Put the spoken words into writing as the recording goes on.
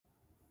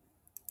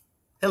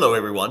Hello,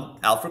 everyone.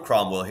 Alfred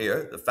Cromwell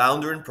here, the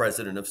founder and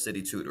president of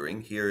City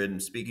Tutoring, here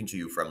and speaking to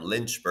you from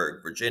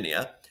Lynchburg,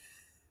 Virginia.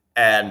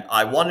 And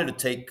I wanted to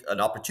take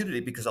an opportunity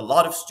because a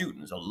lot of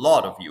students, a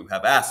lot of you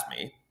have asked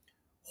me,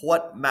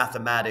 what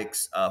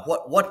mathematics,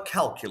 what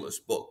calculus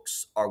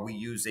books are we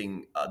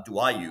using? Do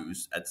I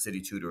use at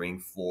City Tutoring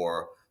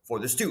for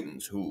the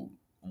students who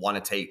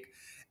want to take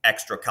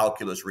extra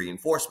calculus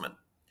reinforcement?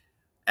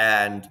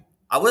 And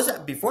I was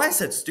before I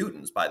said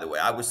students, by the way,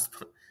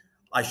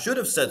 I should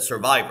have said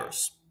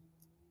survivors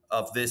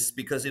of this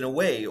because in a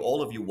way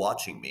all of you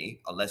watching me,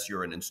 unless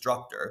you're an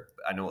instructor,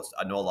 I know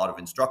a lot of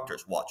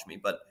instructors watch me,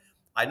 but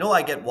I know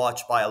I get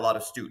watched by a lot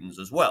of students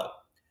as well.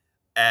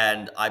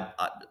 And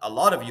a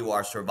lot of you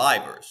are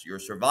survivors. You're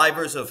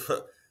survivors of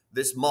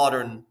this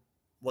modern,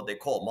 what they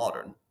call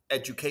modern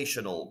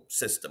educational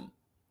system.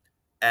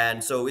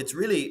 And so it's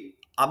really,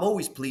 I'm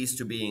always pleased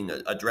to being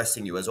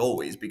addressing you as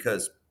always,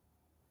 because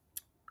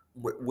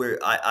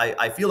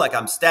I feel like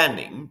I'm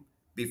standing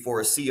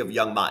before a sea of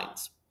young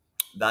minds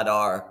that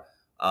are,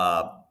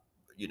 uh,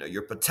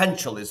 your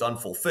potential is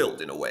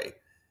unfulfilled in a way,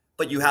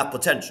 but you have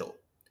potential.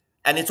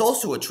 And it's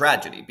also a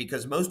tragedy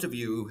because most of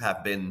you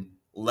have been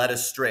led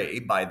astray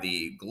by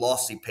the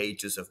glossy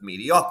pages of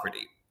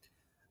mediocrity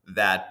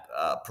that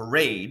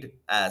parade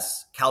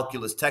as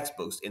calculus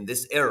textbooks in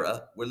this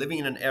era. We're living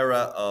in an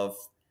era of,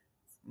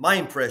 my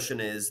impression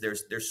is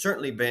there's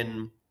certainly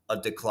been a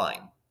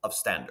decline of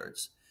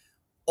standards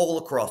all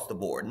across the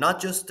board,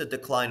 not just the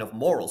decline of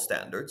moral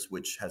standards,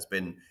 which has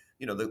been,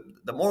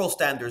 the moral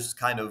standards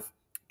kind of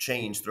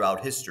changed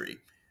throughout history.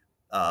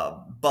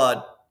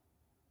 But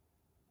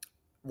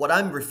what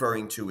I'm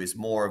referring to is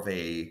more of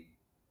a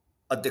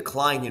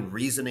decline in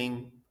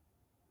reasoning,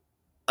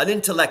 an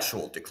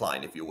intellectual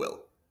decline, if you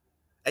will.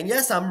 And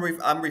yes, I'm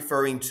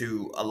referring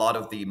to a lot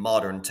of the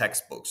modern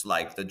textbooks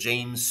like the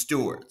James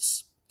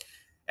Stewarts.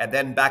 And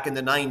then back in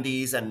the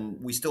 90s, and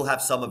we still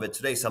have some of it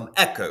today, some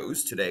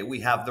echoes today,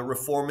 we have the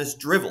reformist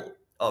drivel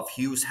of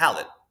Hughes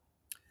Hallett.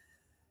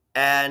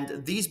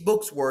 And these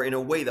books were, in a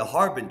way, the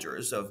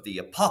harbingers of the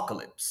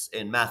apocalypse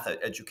in math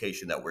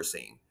education that we're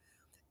seeing.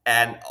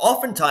 And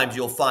oftentimes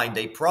you'll find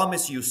they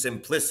promise you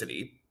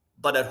simplicity,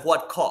 but at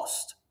what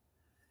cost?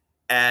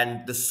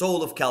 And the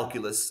soul of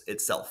calculus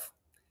itself.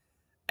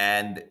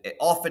 And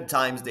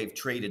oftentimes they've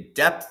traded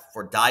depth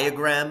for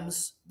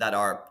diagrams that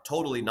are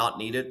totally not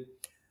needed.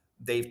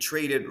 They've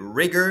traded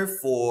rigor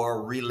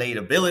for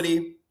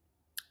relatability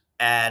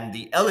and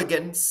the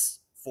elegance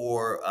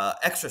for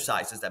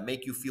exercises that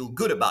make you feel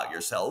good about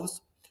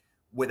yourselves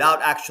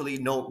without actually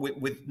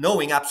with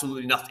knowing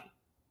absolutely nothing,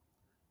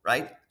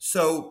 right?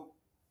 So,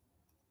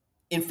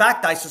 in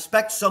fact, I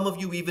suspect some of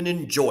you even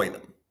enjoy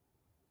them.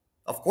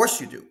 Of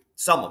course you do,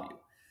 some of you,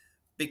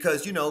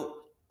 because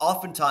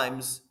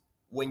oftentimes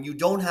when you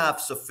don't have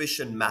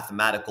sufficient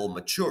mathematical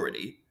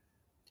maturity,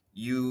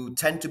 you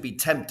tend to be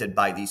tempted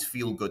by these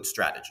feel-good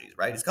strategies,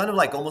 right? It's kind of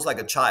like almost like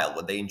a child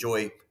when they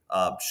enjoy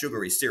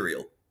sugary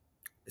cereal.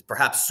 It's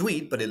perhaps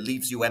sweet, but it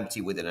leaves you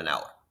empty within an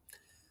hour.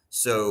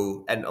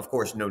 So, and of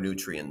course, no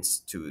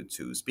nutrients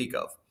to speak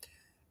of.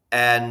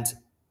 And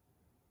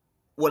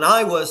when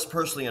I was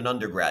personally an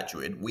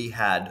undergraduate,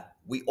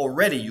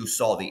 you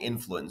saw the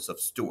influence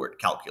of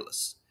Stewart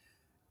calculus.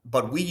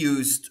 But we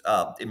used,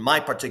 in my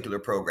particular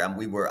program,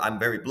 I'm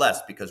very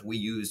blessed because we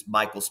used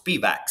Michael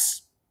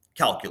Spivak's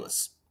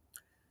calculus.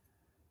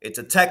 It's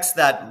a text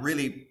that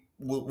really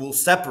will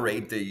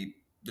separate the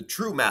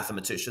true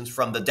mathematicians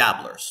from the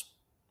dabblers.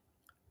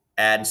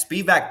 And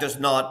Spivak does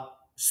not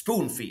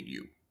spoon feed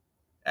you.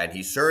 And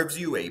he serves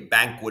you a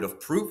banquet of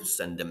proofs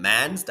and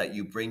demands that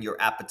you bring your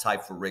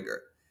appetite for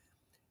rigor.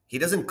 He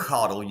doesn't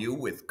coddle you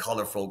with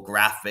colorful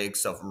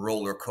graphics of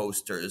roller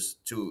coasters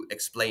to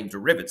explain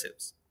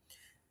derivatives.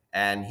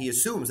 And he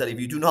assumes that if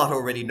you do not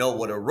already know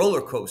what a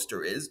roller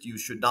coaster is, you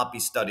should not be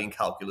studying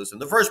calculus in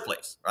the first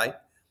place, right?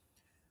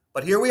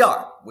 But here we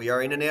are. We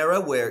are in an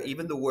era where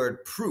even the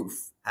word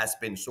proof has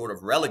been sort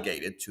of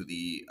relegated to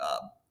the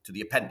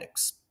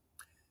appendix,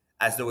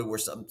 as though it were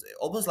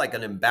almost like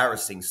an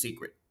embarrassing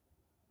secret.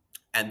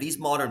 And these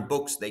modern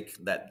books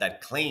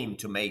that claim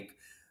to make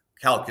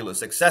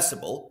calculus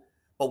accessible,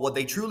 but what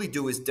they truly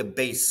do is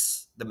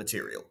debase the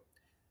material.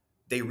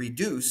 They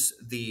reduce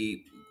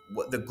the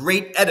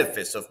great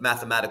edifice of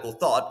mathematical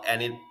thought,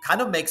 and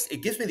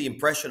it gives me the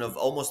impression of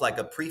almost like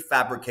a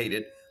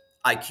prefabricated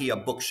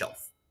IKEA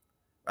bookshelf,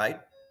 right?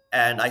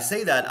 And I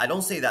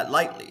don't say that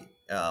lightly.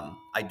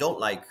 I don't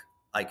like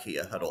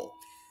IKEA at all.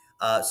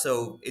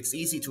 So it's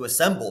easy to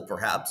assemble,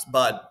 perhaps,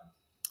 but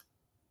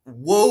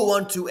woe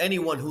unto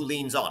anyone who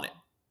leans on it,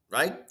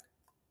 right?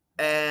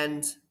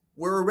 And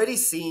we're already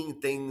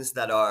seeing things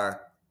that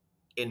are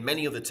in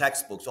many of the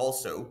textbooks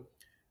also.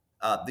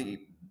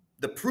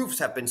 The proofs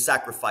have been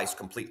sacrificed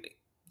completely,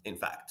 in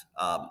fact.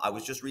 I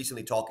was just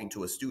recently talking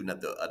to a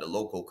student at a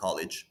local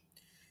college,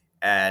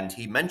 and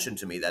he mentioned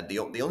to me that the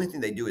only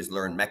thing they do is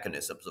learn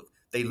mechanisms.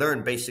 They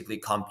learn basically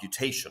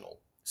computational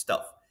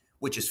stuff,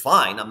 which is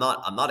fine. I'm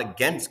not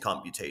against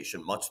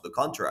computation, much to the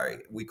contrary.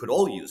 We could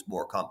all use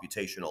more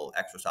computational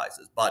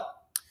exercises. But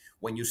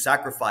when you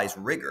sacrifice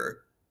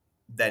rigor,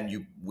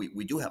 then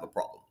we do have a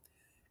problem.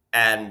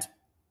 And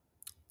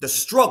the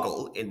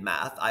struggle in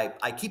math,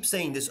 I keep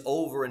saying this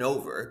over and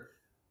over,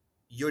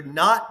 you're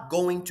not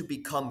going to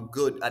become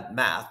good at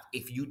math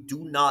if you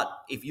do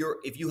not, if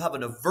you have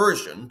an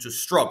aversion to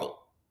struggle.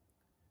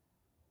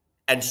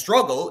 And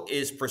struggle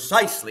is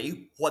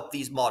precisely what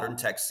these modern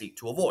texts seek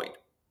to avoid.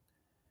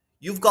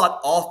 You've got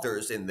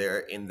authors in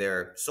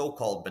their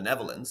so-called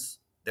benevolence.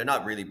 They're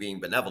not really being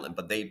benevolent,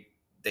 but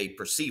they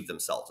perceive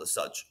themselves as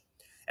such.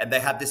 And they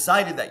have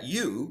decided that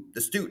you,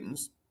 the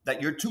students,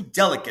 that you're too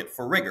delicate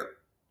for rigor.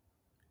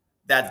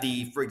 That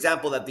for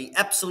example, that the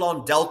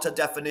epsilon delta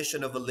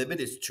definition of a limit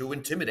is too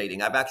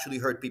intimidating. I've actually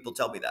heard people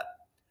tell me that.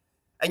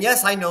 And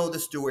yes, I know the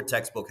Stewart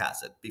textbook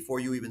has it. Before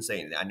you even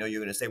say anything, I know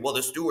you're going to say, well,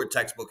 the Stewart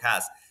textbook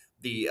has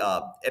the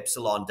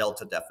epsilon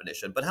delta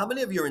definition. But how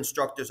many of your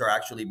instructors are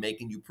actually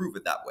making you prove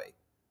it that way?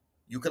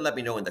 You can let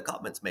me know in the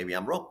comments. Maybe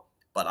I'm wrong,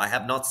 but I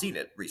have not seen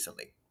it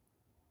recently.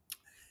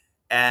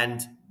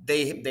 And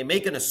they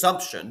make an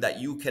assumption that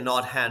you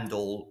cannot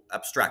handle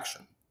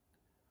abstraction.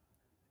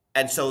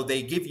 And so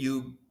they give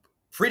you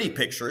pretty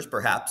pictures,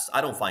 perhaps.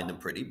 I don't find them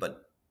pretty,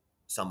 but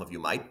some of you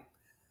might.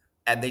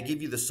 And they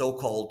give you the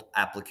so-called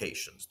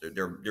applications.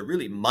 They're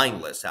really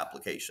mindless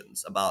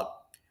applications about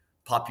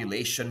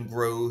population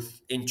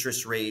growth,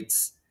 interest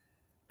rates,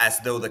 as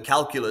though the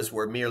calculus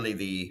were merely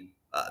the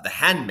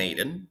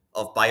handmaiden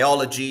of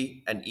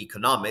biology and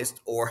economists,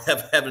 or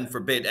heaven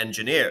forbid,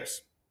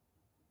 engineers.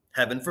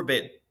 Heaven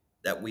forbid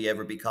that we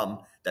ever become,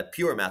 that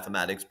pure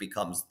mathematics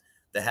becomes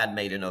the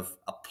handmaiden of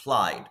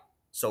applied,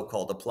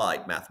 so-called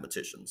applied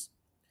mathematicians.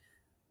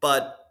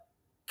 But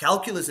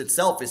calculus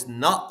itself is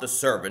not the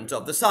servant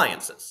of the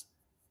sciences.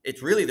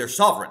 It's really their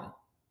sovereign.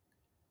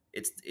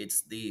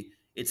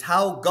 It's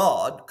how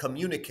God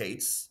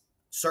communicates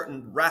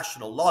certain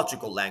rational,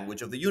 logical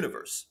language of the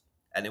universe.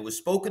 And it was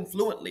spoken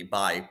fluently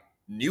by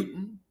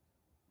Newton,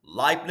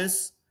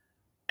 Leibniz,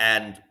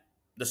 and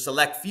the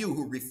select few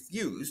who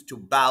refused to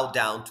bow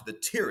down to the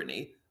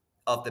tyranny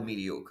of the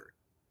mediocre.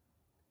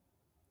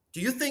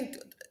 Do you think,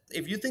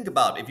 if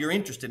you're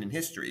interested in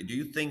history, do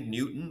you think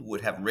Newton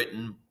would have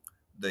written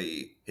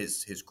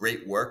his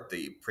great work,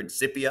 the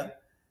Principia,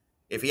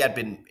 if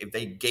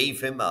they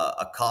gave him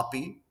a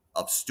copy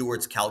of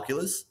Stewart's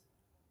calculus?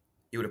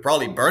 He would have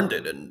probably burned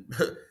it, and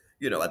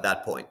at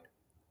that point,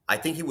 I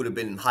think he would have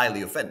been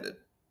highly offended,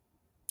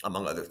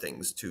 among other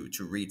things,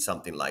 to read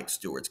something like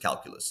Stewart's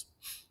calculus.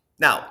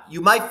 Now,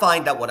 you might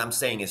find that what I'm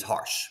saying is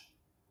harsh,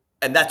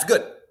 and that's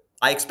good.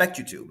 I expect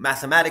you to.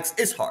 Mathematics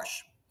is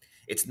harsh.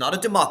 It's not a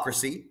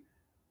democracy.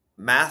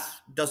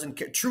 Math doesn't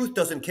care. Truth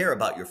doesn't care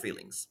about your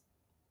feelings.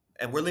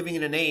 And we're living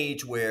in an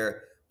age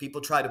where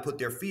people try to put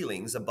their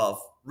feelings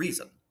above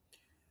reason.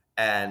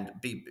 And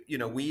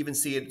we even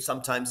see it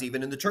sometimes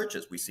even in the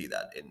churches. We see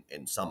that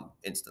in some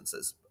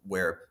instances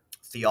where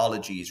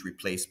theology is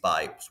replaced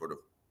by sort of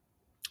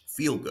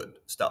feel-good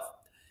stuff.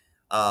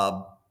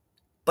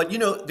 But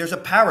there's a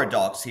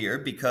paradox here,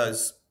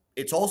 because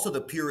it's also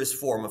the purest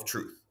form of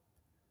truth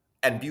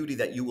and beauty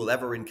that you will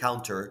ever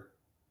encounter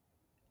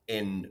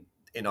in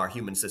our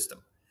human system.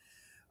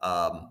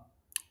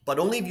 But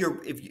only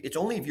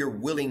if you're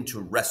willing to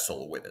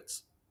wrestle with it,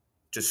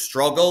 to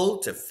struggle,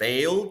 to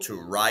fail, to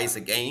rise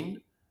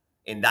again.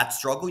 In that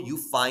struggle, you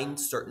find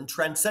certain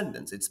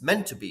transcendence. It's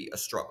meant to be a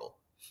struggle.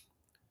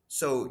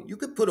 So you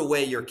could put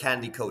away your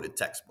candy-coated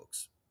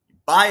textbooks.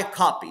 Buy a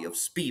copy of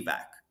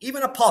Spivak,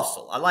 even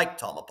Apostle. I like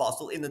Tom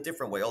Apostle in a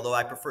different way, although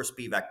I prefer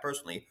Spivak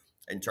personally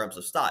in terms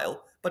of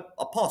style, but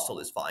Apostle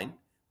is fine.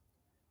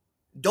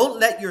 Don't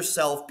let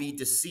yourself be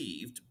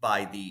deceived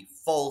by the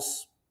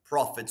false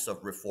prophets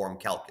of reform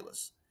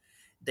calculus.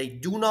 They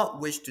do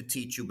not wish to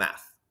teach you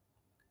math.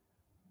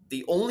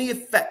 The only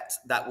effect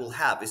that will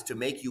have is to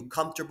make you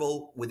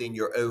comfortable within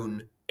your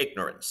own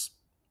ignorance.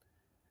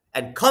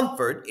 And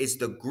comfort is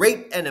the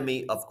great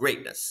enemy of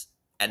greatness.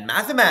 And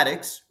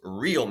mathematics,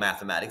 real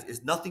mathematics,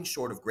 is nothing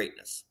short of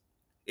greatness.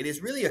 It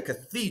is really a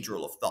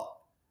cathedral of thought.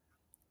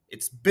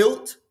 It's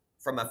built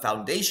from a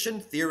foundation,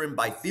 theorem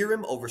by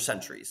theorem, over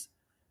centuries.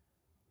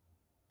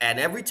 And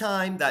every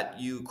time that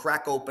you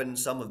crack open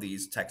some of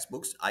these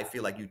textbooks, I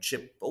feel like you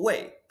chip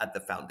away at the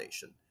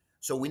foundation.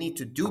 So we need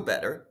to do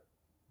better,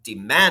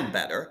 demand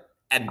better,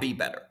 and be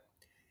better.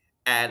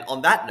 And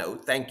on that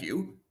note, thank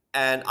you.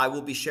 And I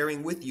will be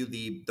sharing with you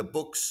the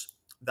books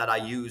that I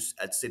use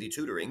at City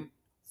Tutoring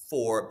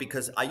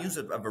because I use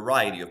a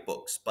variety of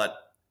books, but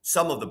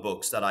some of the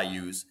books that I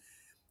use,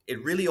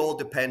 it really all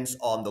depends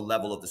on the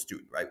level of the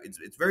student, right?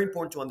 It's very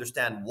important to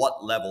understand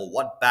what level,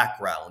 what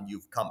background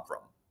you've come from.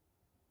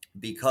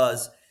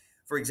 Because,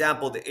 for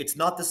example, it's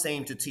not the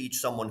same to teach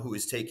someone who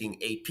is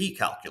taking AP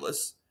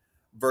calculus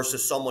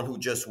versus someone who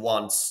just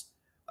wants,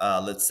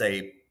 let's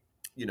say,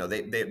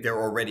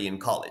 they're already in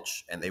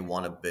college and they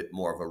want a bit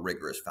more of a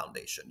rigorous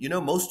foundation.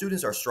 Most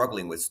students are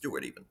struggling with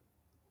Stewart even.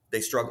 They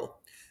struggle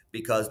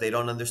because they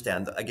don't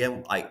understand.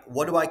 Again,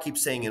 what do I keep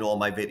saying in all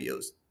my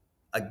videos?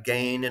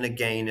 Again and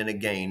again and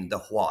again, the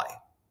why.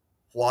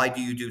 Why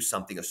do you do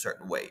something a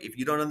certain way? If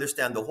you don't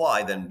understand the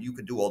why, then you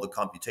could do all the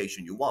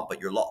computation you want, but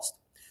you're lost.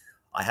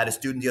 I had a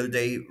student the other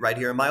day right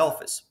here in my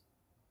office,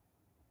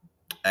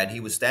 and he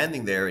was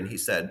standing there and he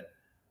said,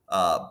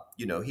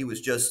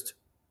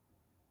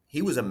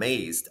 he was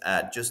amazed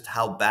at just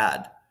how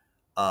bad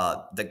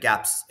the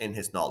gaps in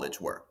his knowledge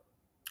were.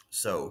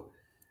 So,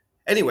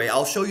 anyway,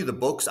 I'll show you the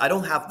books. I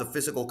don't have the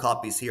physical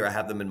copies here, I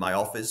have them in my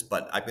office,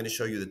 but I'm going to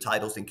show you the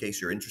titles in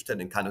case you're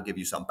interested and kind of give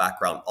you some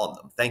background on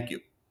them. Thank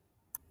you.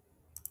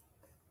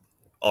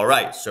 All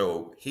right,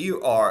 so these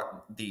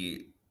are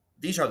the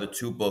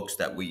two books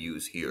that we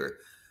use here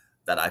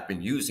that I've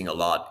been using a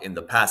lot in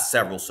the past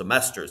several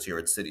semesters here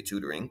at City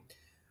Tutoring.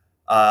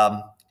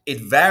 Um,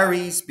 it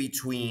varies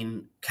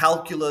between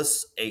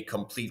Calculus, a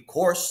Complete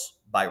Course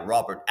by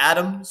Robert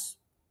Adams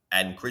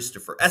and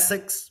Christopher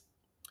Essex,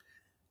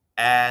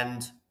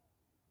 and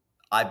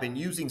I've been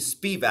using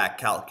Spivak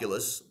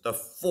Calculus, the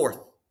fourth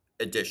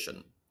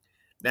edition.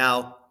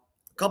 Now,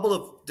 a couple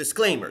of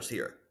disclaimers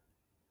here.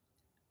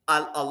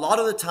 A lot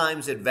of the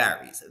times it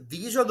varies.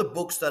 These are the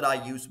books that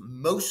I use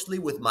mostly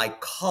with my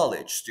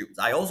college students.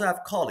 I also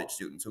have college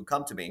students who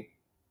come to me.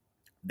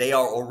 They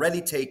are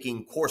already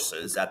taking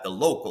courses at the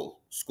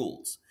local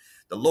schools,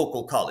 the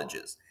local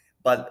colleges.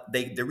 But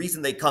the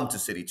reason they come to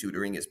City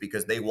Tutoring is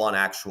because they want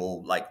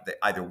actual, like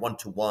either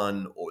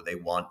one-to-one, or they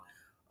want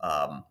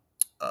um,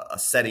 a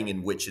setting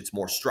in which it's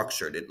more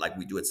structured, like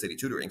we do at City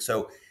Tutoring.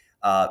 So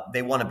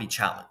they want to be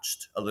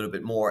challenged a little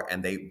bit more,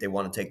 and they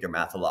want to take their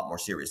math a lot more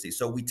seriously.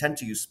 So we tend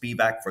to use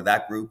Spivak for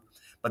that group.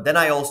 But then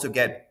I also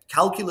get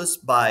Calculus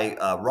by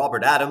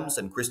Robert Adams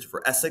and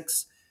Christopher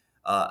Essex.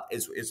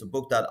 Is a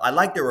book that I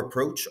like their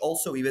approach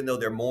also, even though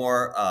they're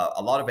more,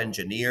 a lot of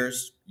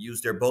engineers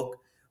use their book.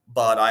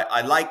 But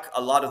I like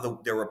a lot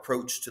of their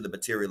approach to the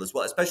material as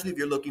well, especially if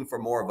you're looking for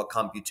more of a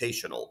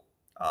computational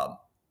um,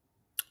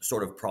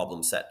 sort of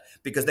problem set,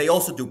 because they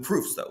also do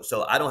proofs though.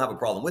 So I don't have a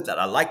problem with that.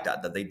 I like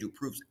that they do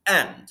proofs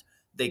and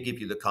they give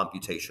you the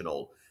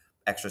computational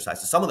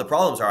exercises. Some of the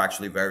problems are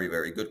actually very,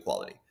 very good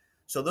quality.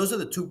 So those are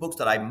the two books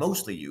that I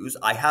mostly use.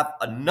 I have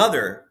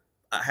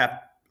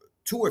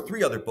two or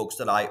three other books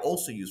that I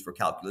also use for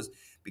calculus,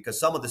 because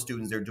some of the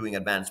students, they're doing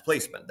advanced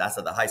placement. That's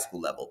at the high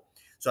school level.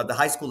 So at the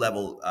high school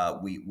level,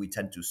 we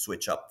tend to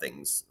switch up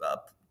things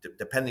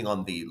depending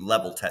on the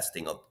level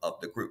testing of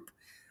the group.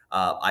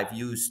 I've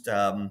used,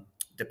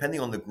 depending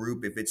on the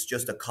group, if it's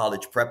just a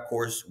college prep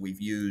course, we've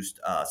used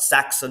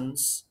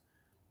Saxon's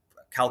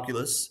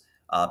calculus,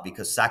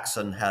 because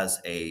Saxon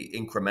has a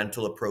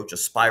incremental approach, a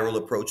spiral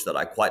approach that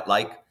I quite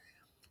like.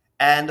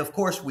 And of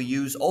course,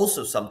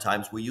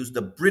 sometimes we use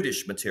the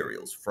British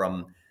materials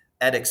from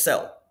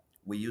EdXL.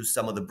 We use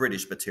some of the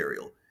British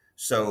material.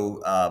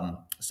 So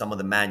some of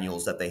the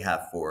manuals that they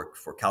have for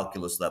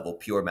calculus level,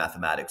 pure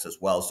mathematics as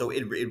well. So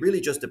it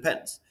really just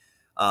depends.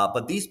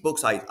 But these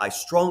books I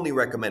strongly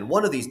recommend.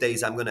 One of these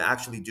days, I'm going to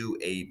actually do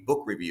a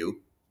book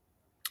review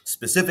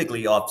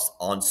specifically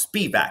on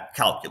Spivak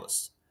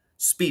calculus.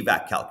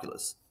 Spivak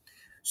calculus.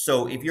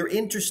 So if you're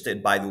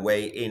interested, by the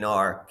way, in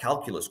our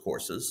calculus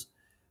courses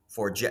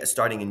for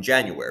starting in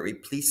January,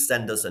 please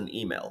send us an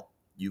email.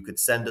 You could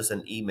send us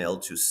an email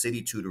to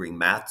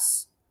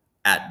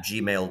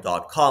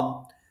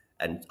citytutoringmaths@gmail.com.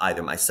 And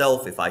either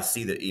myself, if I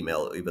see the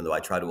email, even though I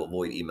try to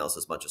avoid emails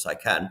as much as I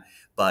can,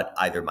 but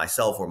either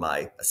myself or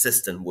my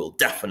assistant will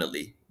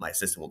definitely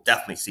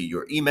see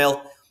your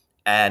email,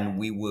 and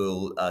we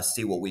will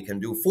see what we can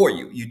do for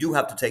you. You do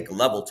have to take a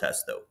level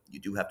test, though.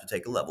 You do have to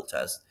take a level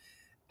test.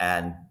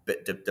 And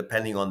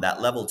depending on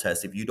that level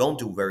test, if you don't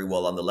do very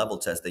well on the level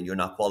test, then you're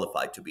not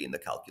qualified to be in the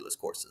calculus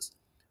courses.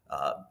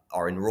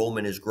 Our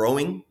enrollment is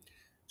growing,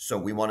 so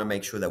we want to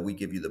make sure that we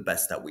give you the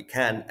best that we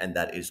can, and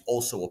that is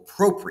also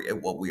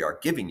appropriate. What we are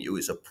giving you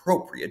is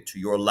appropriate to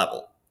your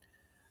level.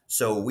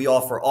 So we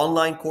offer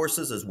online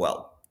courses as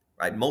well,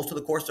 right? Most of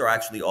the courses are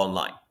actually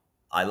online.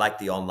 I like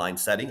the online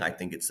setting. I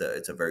think it's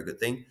a very good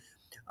thing.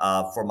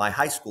 For my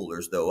high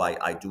schoolers, though,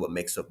 I do a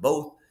mix of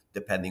both,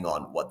 depending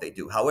on what they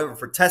do. However,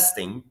 for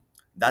testing,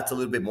 that's a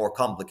little bit more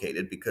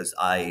complicated, because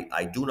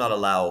I do not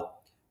allow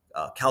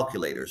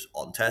calculators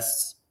on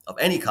tests of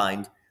any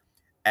kind,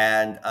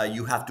 and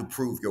you have to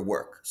prove your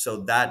work. So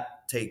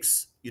that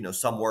takes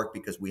some work,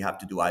 because we have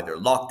to do either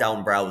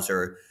lockdown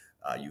browser,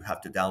 you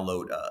have to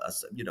download,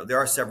 there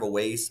are several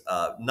ways.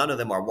 None of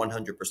them are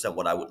 100%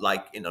 what I would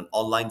like in an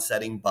online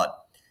setting, but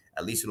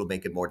at least it'll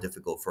make it more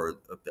difficult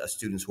for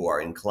students who are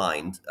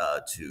inclined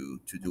to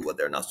do what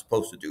they're not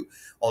supposed to do.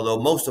 Although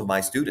most of my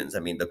students, I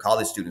mean, the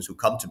college students who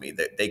come to me,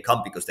 they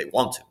come because they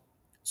want to.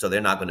 So they're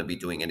not going to be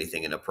doing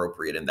anything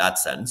inappropriate in that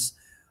sense.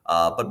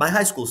 But my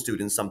high school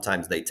students,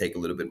 sometimes they take a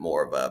little bit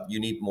more of you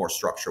need more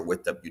structure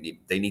with them.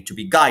 They need to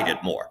be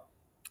guided more,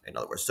 in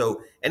other words.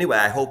 So anyway,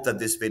 I hope that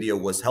this video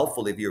was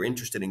helpful. If you're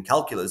interested in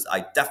calculus,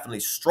 I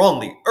definitely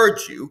strongly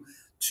urge you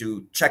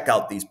to check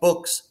out these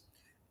books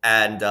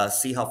and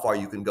see how far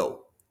you can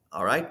go.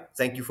 All right.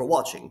 Thank you for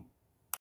watching.